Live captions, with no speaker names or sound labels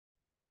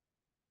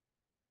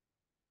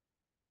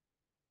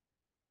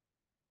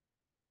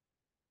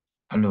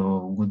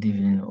Hello, good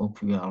evening.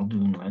 Hope you are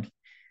doing well.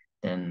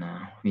 Then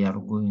we are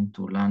going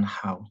to learn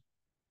how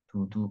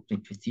to do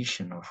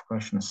repetition of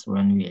questions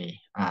when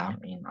we are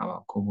in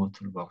our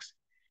Kobotoolbox.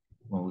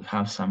 When we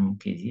have some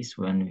cases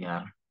when we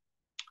are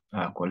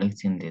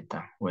collecting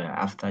data, where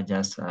after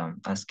just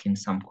asking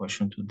some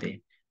question to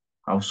the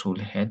household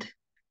head,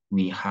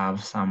 we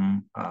have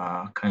some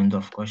kind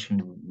of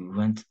question we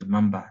want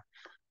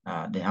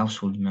the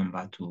household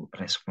member to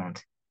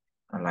respond,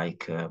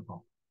 like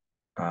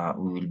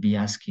we will be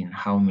asking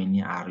how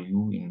many are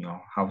you in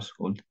your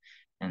household,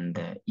 and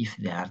if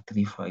there are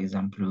three, for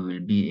example, we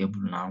will be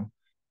able now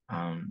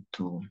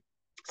to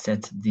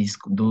set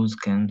those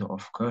kind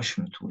of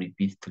question to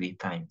repeat 3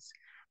 times.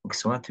 Okay,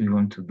 so what we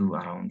want to do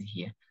around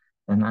here,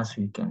 then as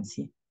we can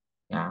see,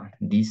 yeah,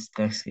 this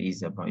text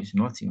is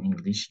not in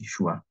English,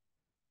 sure,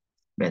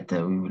 but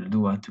we will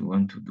do what we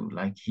want to do.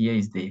 Like here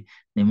is the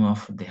name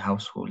of the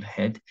household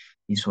head.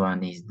 This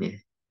one is the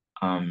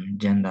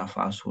gender of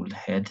household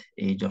head,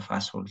 age of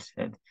household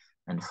head.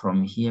 And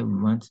from here,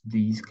 we want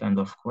this kind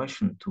of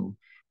question to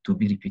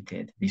be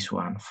repeated. This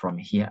one from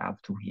here up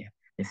to here.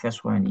 The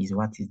first one is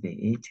what is the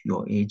age,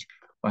 your age,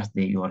 what's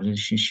your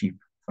relationship,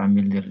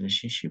 family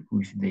relationship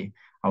with the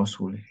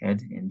household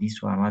head. And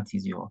this one, what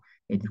is your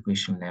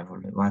education level,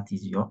 what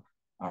is your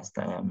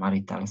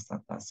marital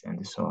status,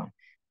 and so on.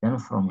 Then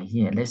from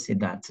here, let's say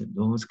that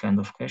those kind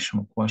of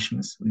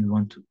questions we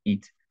want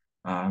it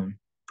um,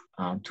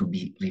 to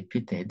be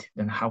repeated.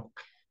 Then how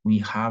we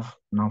have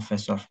now,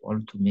 first of all,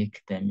 to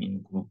make them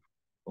in group.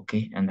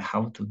 Okay, and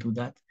how to do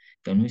that?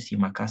 Can you see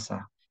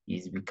Makasa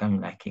is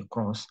becoming like a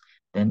cross?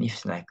 Then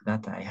if like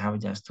that, I have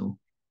just to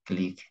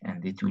click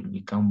and it will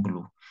become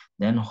blue.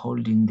 Then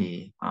holding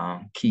the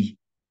key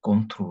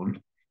control,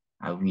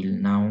 I will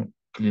now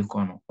click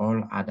on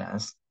all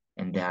others,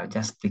 and they are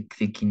just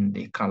clicking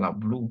the color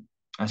blue,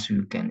 as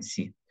you can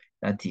see.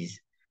 That is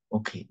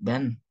okay.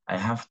 Then I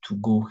have to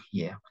go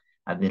here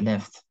at the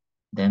left,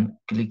 then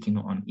clicking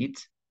on it.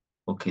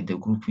 Okay, the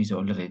group is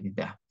already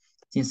there.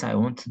 Since I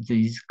want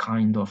these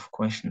kind of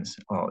questions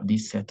or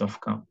this set of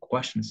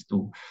questions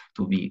to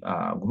be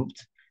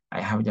grouped,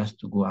 I have just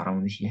to go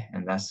around here,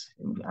 and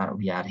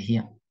we are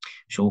here.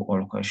 Show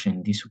all questions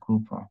in this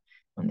group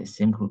on the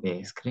same group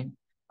screen.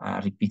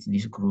 Repeat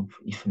this group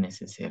if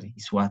necessary.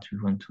 Is what we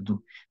want to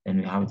do. Then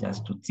we have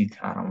just to tick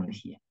around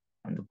here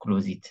and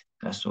close it.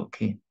 That's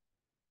okay.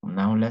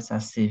 Now let's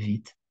just save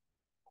it.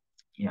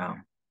 Yeah.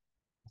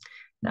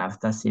 Now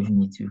after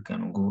saving it, you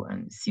can go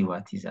and see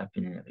what is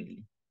happening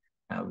really.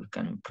 We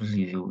can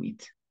preview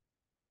it.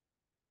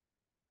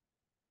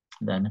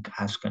 Then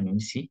as can you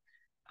see,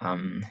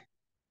 and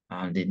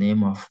the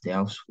name of the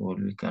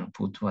household, we can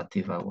put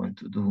whatever I want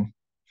to do.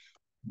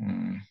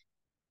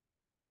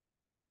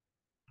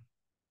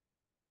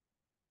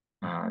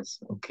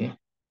 Okay.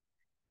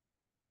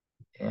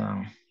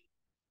 Yeah,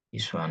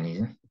 this one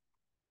is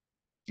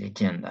the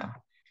gender.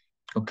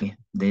 Okay,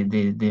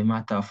 the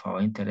matter of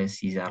our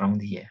interest is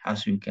around here,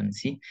 as you can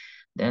see.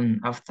 Then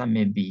after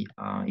maybe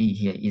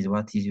here is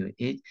what is your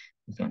age.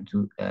 You can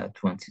do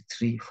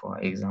 23, for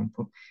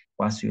example.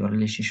 What's your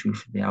relationship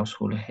with the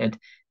household head?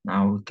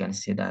 Now we can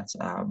say that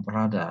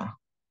brother,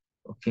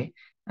 okay.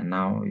 And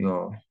now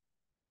your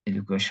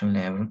education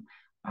level,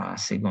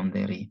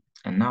 secondary.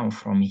 And now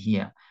from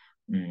here,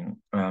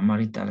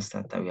 marital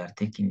status, we are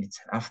taking it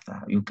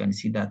after. You can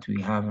see that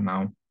we have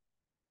now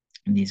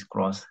this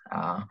cross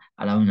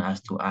allowing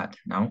us to add.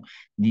 Now,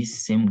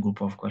 this same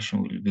group of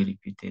questions will be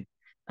repeated.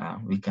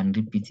 We can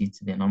repeat it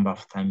the number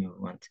of times you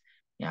want.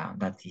 Yeah,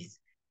 that is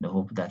the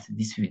hope that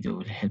this video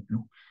will help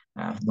you.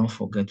 Don't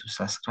forget to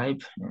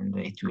subscribe, and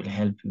it will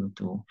help you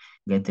to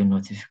get a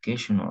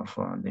notification of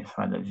the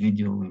further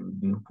video we will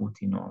be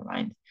putting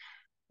online.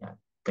 Yeah,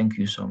 thank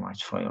you so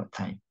much for your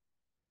time.